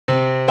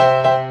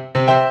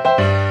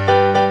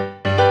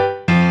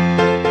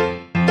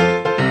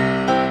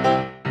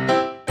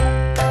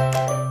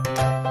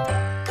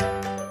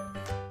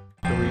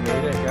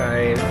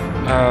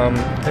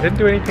I didn't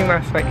do anything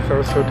last night because I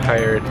was so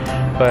tired,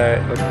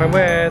 but let's go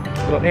with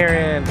a little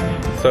errand.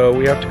 So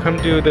we have to come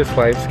do this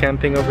live scan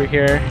thing over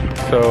here.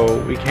 So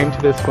we came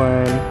to this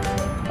one.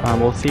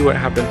 We'll see what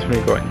happens when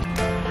we go in.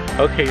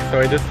 Okay,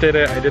 so I just did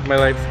it. I did my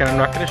live scan. I'm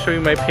not going to show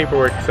you my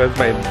paperwork because it has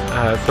my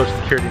social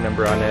security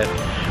number on it.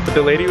 But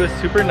the lady was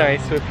super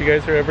nice, so if you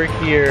guys are ever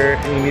here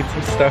and you need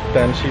some stuff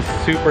done, she's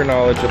super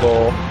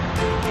knowledgeable.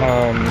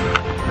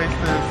 This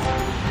is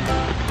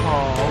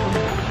called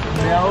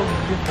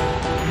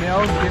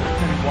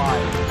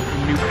Mailgiftsandwine,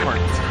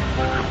 Newport.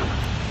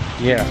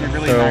 Yeah,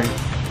 really so nice.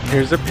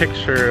 Here's a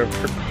picture of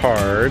her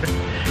card.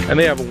 And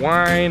they have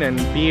wine and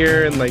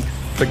beer and like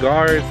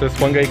cigars. This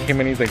one guy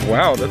came in, he's like,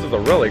 wow, this is a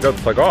really good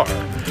cigar.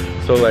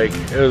 So like,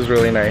 it was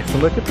really nice.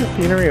 And look at the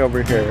scenery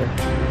over here.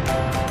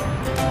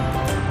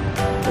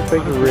 It's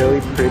like really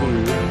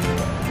pretty.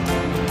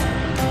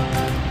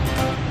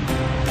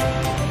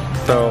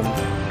 So,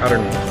 I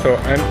don't know. So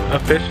I'm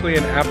officially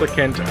an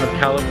applicant of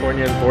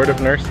California's Board of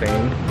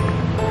Nursing.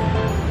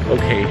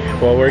 Okay,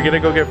 well we're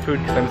gonna go get food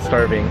because I'm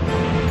starving.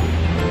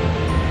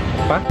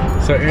 What?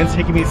 So Aaron's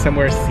taking me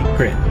somewhere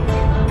secret.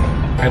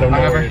 I don't know. I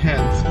have a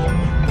hint.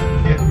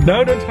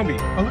 No, don't tell me.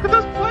 Oh, look at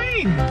those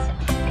planes!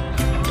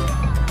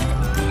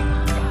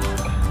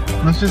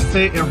 Let's just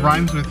say it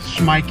rhymes with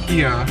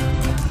Schmikea.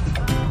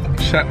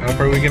 Shut up,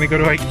 are we gonna go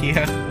to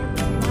IKEA?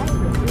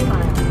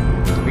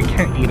 We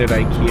can't eat at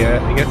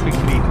IKEA. I guess we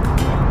could eat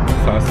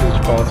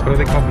sausage balls. What are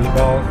they called?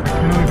 Meatballs? I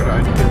can only go to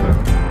IKEA though.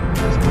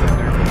 Just go in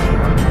there.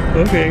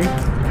 Okay,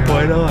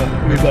 why not?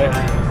 We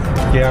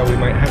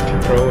might have to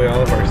throw away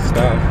all of our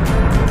stuff.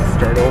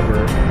 Start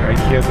over.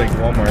 IKEA's like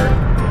Walmart.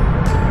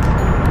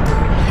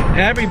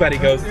 Everybody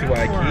goes to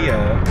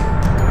IKEA.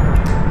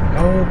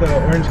 Oh, the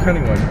Orange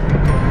County one.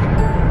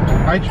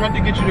 I tried to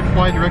get you to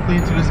fly directly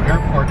into this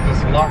airport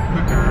that's a lot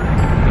quicker,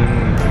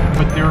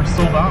 but they were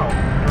sold out.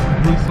 They're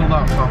completely sold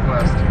out,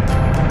 Southwest.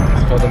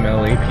 It's called them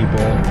LA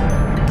people.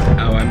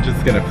 Oh, I'm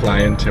just gonna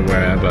fly into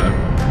wherever.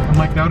 I'm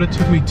like, that would have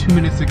took me 2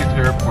 minutes to get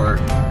to the airport.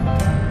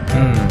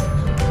 And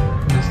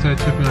instead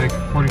it took me like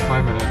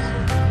 45 minutes.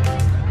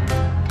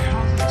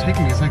 How is this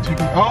taking me? It's like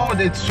taking me, oh,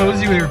 it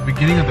shows you the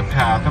beginning of the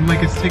path. I'm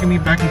like, it's taking me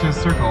back into a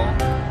circle.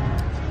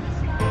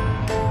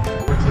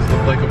 This is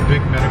like a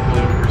big medical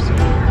university.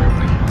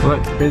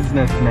 Look,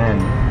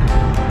 businessmen.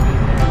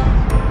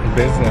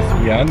 Business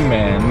young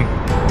men.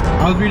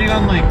 I was reading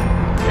on like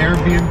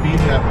Airbnb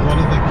that a lot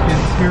of the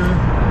kids here,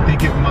 they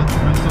get month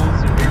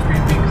rentals or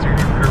Airbnb because you're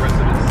here for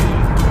residency.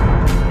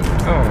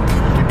 Oh.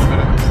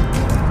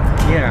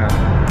 Yeah.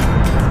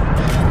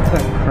 What's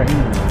that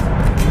crane?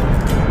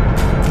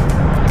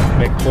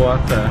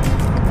 MacArthur.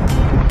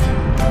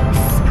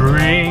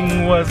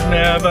 Spring was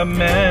never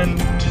meant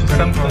to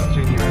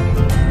something.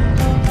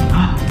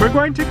 We're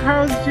going to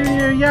Carl's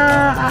Jr.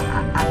 Yeah.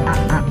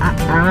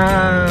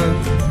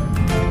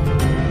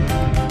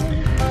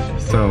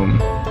 So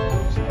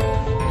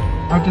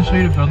I have to show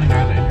you the building I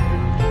had to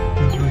interview.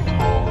 It was really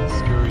tall and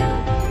scary.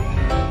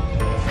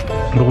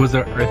 What was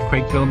the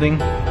earthquake building?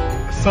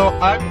 So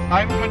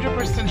I'm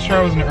 100% sure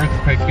it was an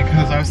earthquake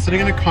because I was sitting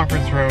in a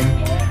conference room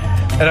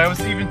and I was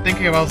even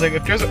thinking about, I was like,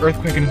 if there's an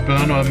earthquake in this building, I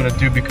don't know what I'm gonna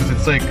do because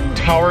it's like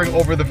towering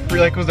over the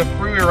like it was a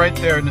freeway right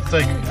there, and it's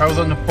like I was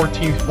on the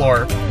 14th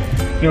floor.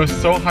 And it was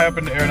so high up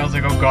in the air, and I was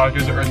like, oh god, if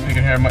there's an earthquake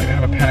in here, I might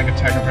have a panic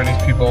attack in front of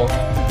these people.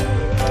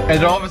 And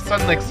then all of a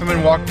sudden, like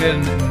someone walked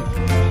in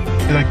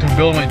and like the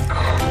building went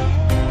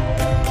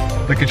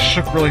like it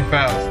shook really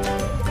fast.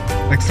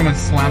 Like someone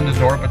slammed the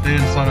door, but they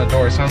didn't slam the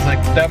door. So I was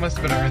like, that must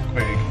have been an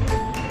earthquake.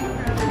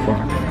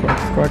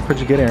 Squawk,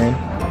 what'd you get, Aaron?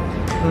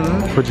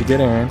 What'd you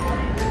get, Aaron?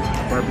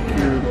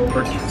 Barbecue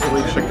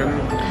rotisserie chicken.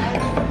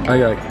 I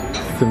got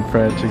some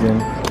fried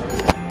chicken.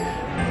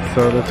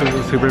 So this was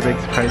a super big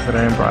surprise that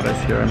Aaron brought us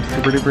here. I'm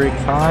super duper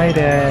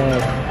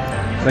excited.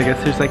 I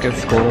guess there's like a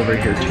school over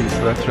here too,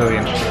 so that's really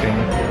interesting.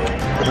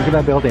 Look at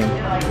that building.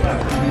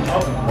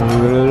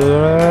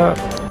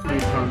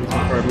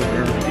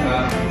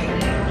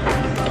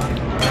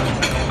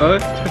 Oh,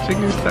 it's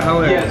touching your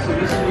salad. Yeah, so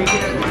this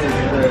weekend is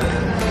the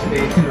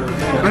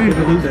I need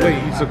to lose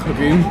weight, he's so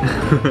cooking.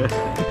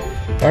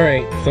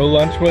 Alright, so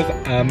lunch was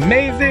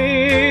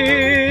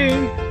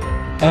amazing!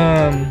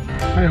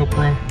 Hi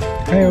Oprah.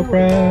 Hi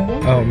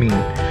Oprah. Oh, me.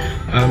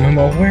 I'm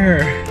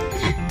aware.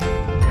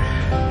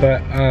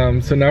 But,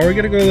 so now we're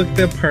gonna go look at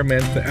the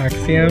apartments, the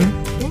Axiom.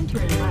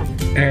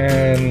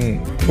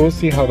 And we'll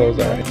see how those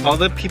are. All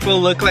the people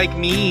look like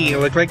me,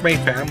 look like my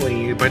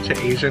family. A bunch of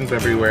Asians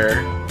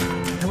everywhere.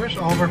 I wish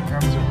all of our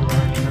families were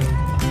large.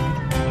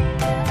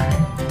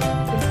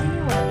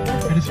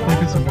 I just feel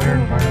like it's a better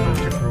environment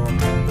to grow up in.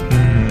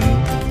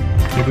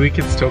 Maybe we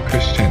could still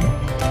Christian.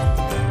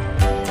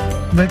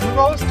 Like, look at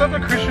all the stuff a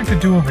Christian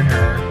could do over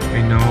here.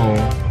 I know.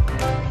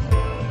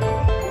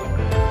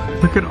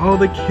 Look at all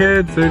the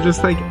kids. They're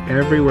just like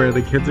everywhere.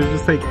 The kids are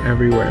just like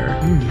everywhere.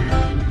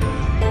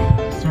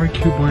 Sorry,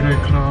 cute boy, I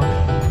cut off.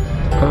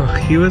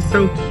 He was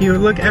so cute.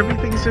 Look,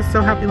 everything's just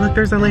so happy. Look,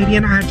 there's a lady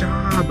in a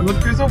hijab. Look,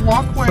 there's a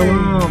walkway.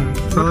 Salam.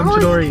 Salam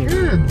Chidori.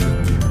 Kids.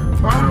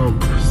 Wow,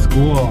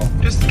 school.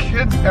 Just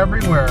kids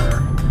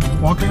everywhere.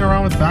 Walking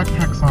around with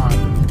backpacks on.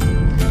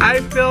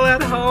 I feel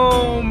at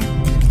home.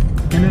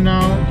 In and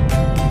out.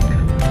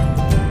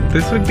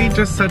 This would be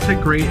just such a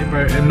great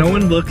environment. And no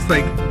one looks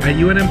like, at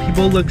UNM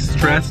people look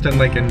stressed and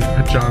like in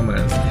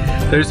pajamas.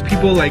 There's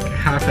people like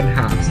half and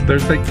half. So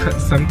there's like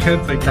some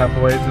kids like have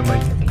boys in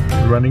like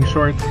running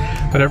shorts.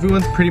 But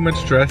everyone's pretty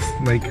much dressed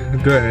like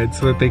good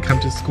so that they come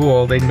to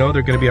school. They know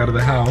they're gonna be out of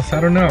the house. I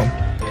don't know.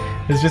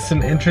 It's just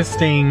an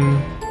interesting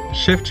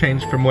shift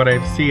change from what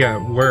I've seen at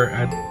work,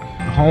 at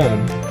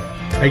home.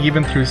 Like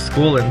even through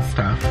school and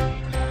stuff.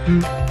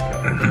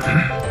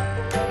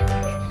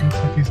 Looks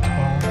like he's tall.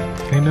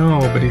 I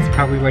know, but he's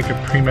probably like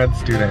a pre-med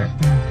student.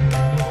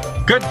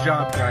 Good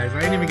job, guys.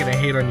 I ain't even gonna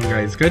hate on you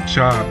guys. Good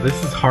job.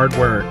 This is hard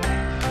work.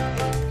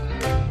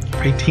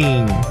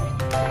 18.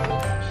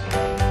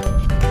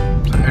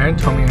 So Aaron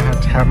told me I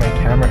had to have my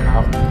camera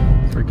out.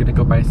 So we're gonna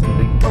go buy some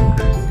big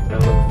bunkers that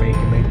look fake,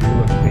 and they do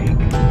look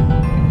fake.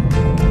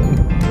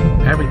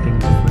 Everything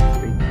just looks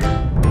fake.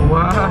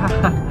 Wow.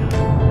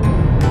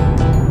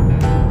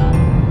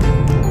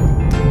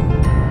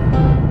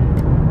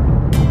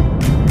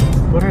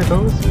 What are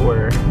those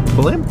for?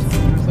 Blimps?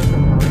 There's like a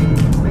marine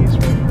place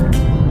right here.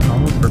 Oh,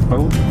 for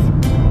boats?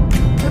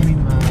 I mean,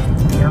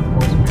 Air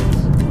Force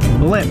Base.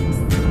 Blimps.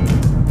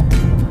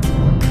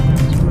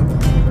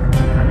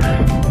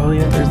 Oh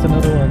yeah, there's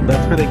another one.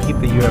 That's where they keep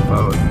the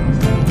UFOs.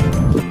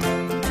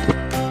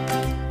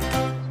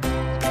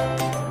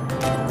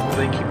 Well,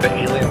 they keep the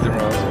aliens in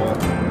Roswell.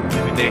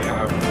 Maybe they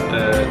have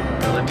the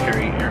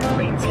military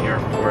airplanes here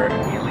for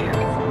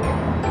aliens.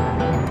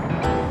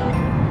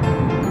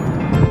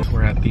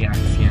 We're at the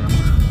Axiom.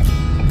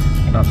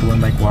 Not the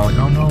one like Wally.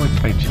 Oh no, it's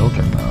by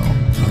children though.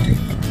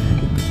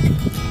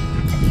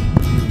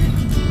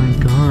 Oh my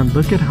god,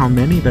 look at how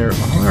many there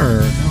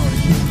are. No,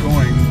 it keeps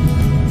going.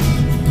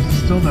 It's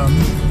still them.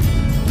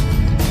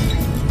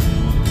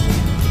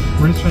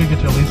 We're just trying to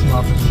get to a leasing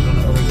office on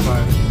the other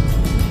side.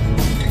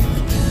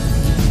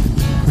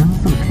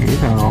 That's okay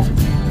though.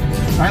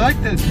 I like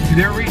that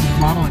they're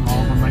remodeling all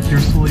of them, like they're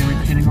slowly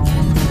repainting all of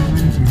them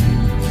and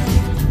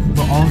everything.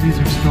 But all of these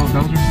are still,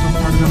 those are still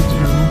part of them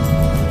too.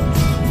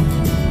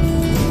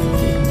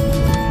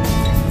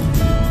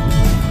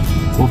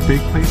 Well,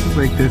 big places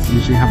like this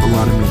usually have a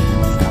lot of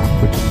maintenance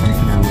staff, which is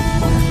something I look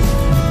for.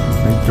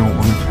 I don't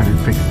want to try to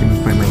fix things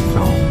by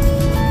myself.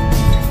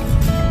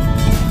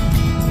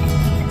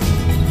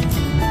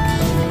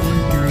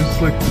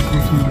 Here's like go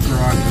through the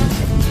garages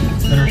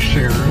that are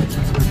shared with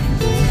other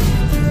people.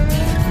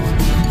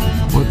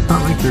 Well, it's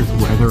not like there's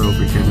weather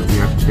over here that we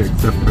have to,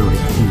 except for like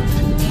heat.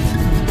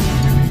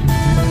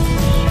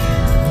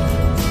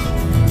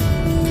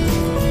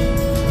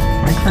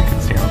 My car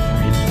could stay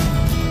outside.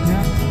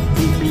 Yeah.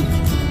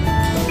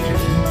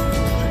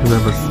 Because I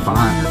have a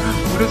spot.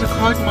 What is it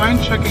called? Mine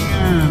checking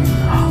in.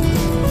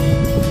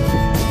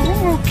 Oh,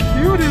 how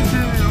cute is it?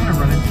 I want to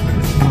run into it.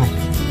 Oh.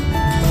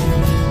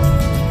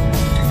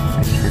 I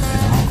tricked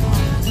it out.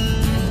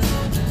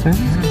 That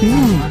is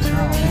cute.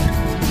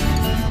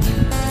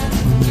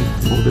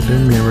 Folded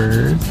in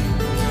mirrors.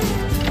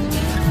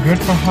 Good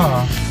for her.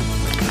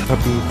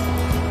 Puppies.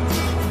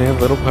 They have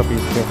little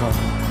puppies too, huh?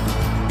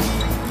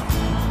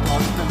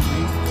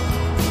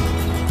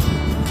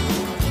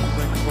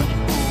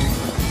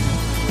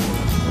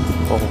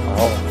 Oh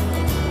wow.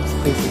 This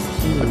place is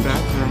huge. The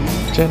bathroom.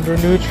 Gender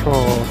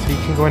neutral, so you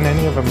can go in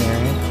any of them,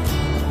 right?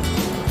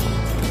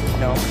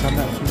 No, because I'm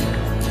not here.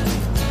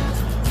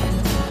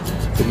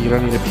 But you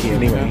don't need to pee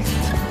anyway.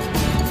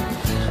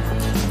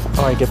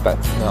 Oh, I get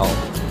that smell.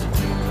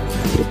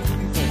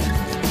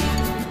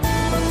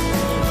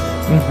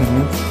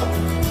 Mm-hmm.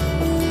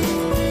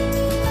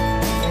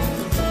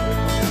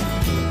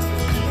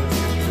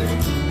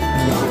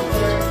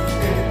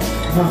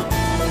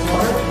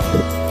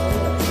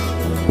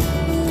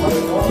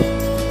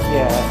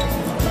 Yeah.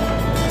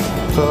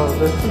 So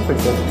this is a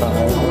good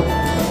size.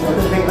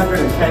 This is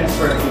 810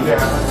 square feet.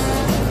 Yeah.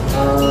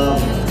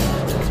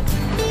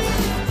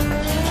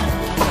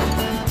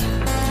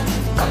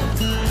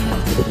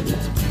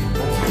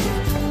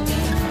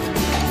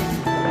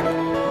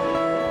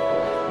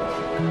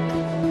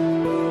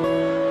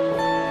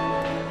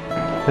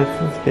 This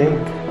is big.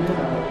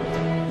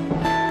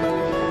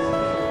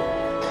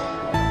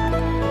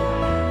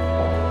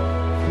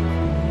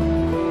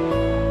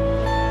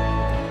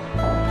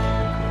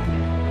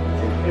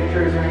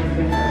 Pictures or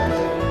anything?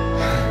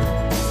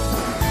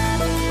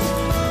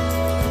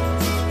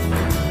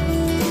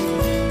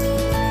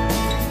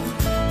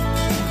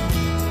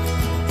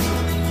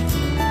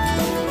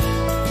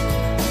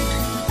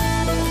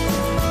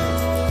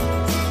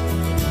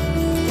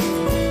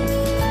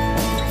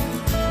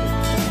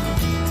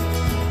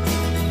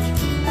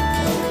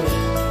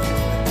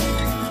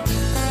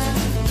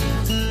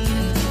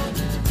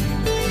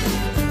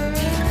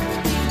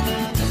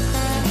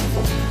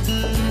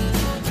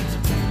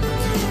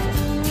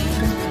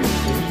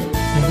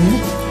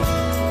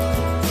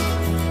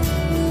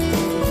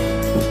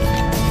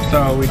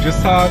 So we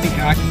just saw the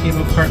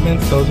Axiom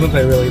apartments. Those ones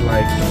I really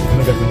liked. Oh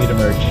my god, we need to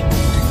merge.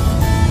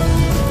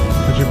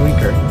 Where's your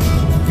blinker?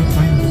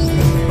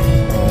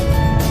 Oh.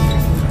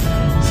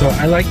 So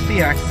I liked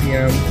the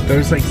Axiom.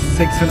 There's like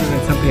 600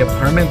 and something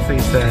apartments, they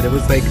said. It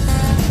was like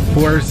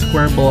 4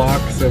 square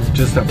blocks of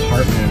just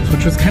apartments,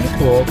 which was kind of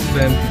cool.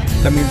 Then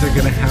that means they're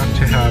gonna have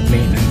to have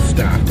maintenance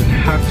staffed and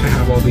have to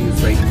have all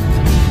these like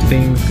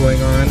things going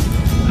on.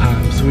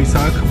 So we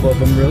saw a couple of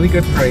them, really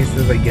good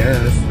prices, I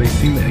guess. They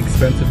seem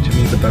expensive to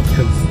me, but that's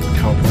because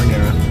California.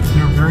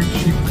 They're very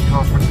cheap for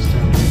California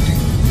standards.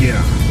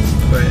 Yeah,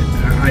 but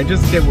I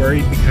just get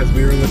worried because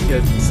we were looking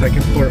at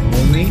second floor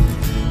only.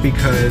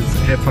 Because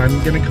if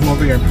I'm gonna come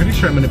over here, I'm pretty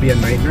sure I'm gonna be a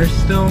night nurse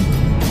still.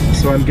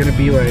 So I'm gonna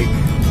be like,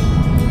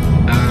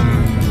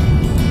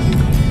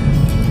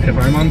 if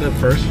I'm on the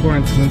first floor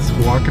and someone's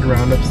walking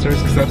around upstairs,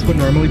 because that's what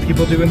normally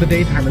people do in the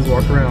daytime is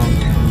walk around,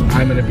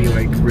 I'm gonna be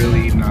like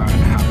really not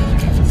having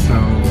it. So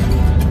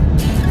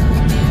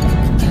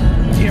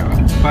yeah,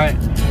 but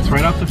it's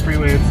right off the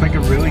freeway. It's like a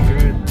really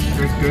good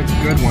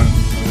one.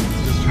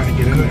 So just trying to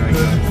get in there, I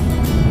guess.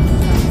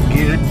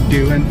 Good,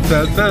 doing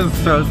so good.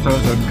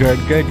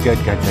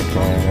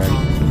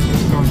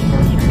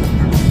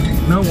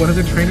 No, one of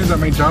the trainers at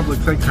my job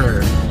looks like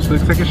her. She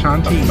looks like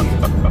Ashanti.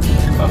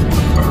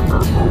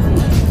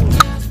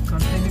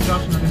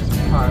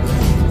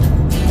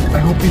 I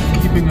hope he's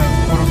keeping a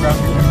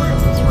photographic memory of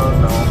this road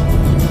though.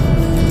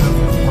 That's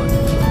important.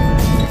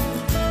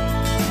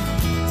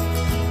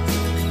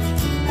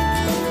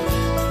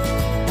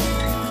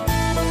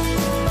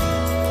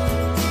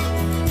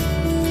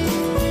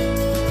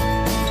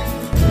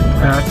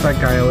 I asked that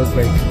guy, I was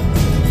like,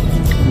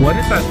 what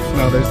is that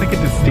smell? There's like a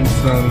distinct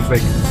smell, and he's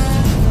like,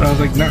 I was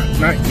like,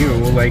 not you,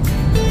 like,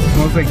 it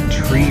smells like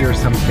tree or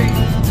something.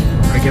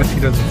 I guess he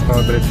doesn't smell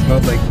it, but it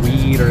smelled like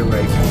weed or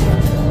like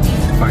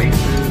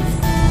spices,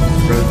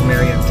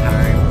 rosemary and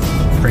thyme,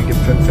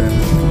 frankincense and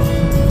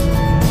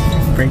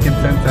And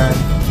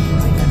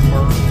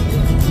myrrh.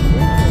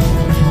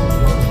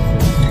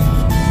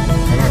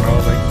 I don't know,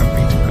 like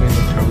something to put in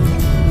the toast.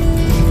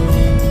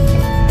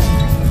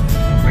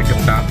 Like a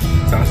bath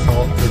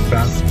salt or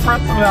bath.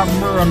 Spread some of that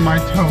myrrh on my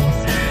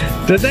toast.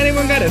 Does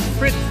anyone got a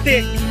spritz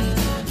stick?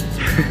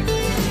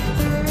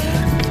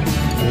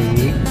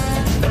 Okay.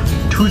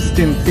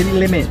 Houston city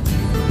limit.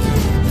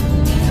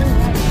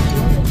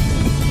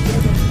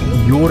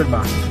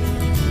 Yorba.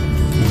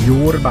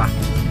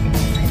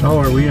 Oh,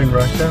 are we in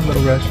Russia?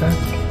 Little Russia?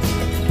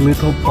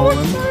 Little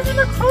Poland?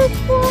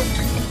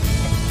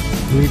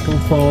 Little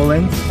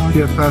Poland.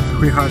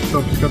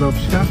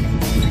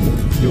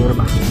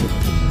 Yorba.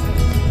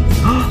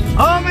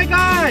 Oh my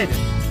god!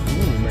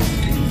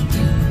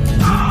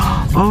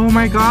 Oh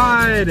my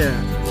god!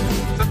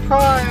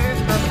 Surprise!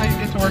 That's how you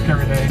get to work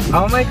every day.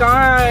 Oh my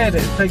god!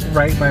 It's like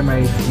right by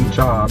my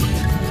job.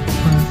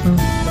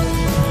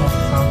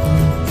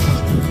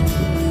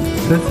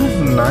 This is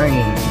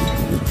nice.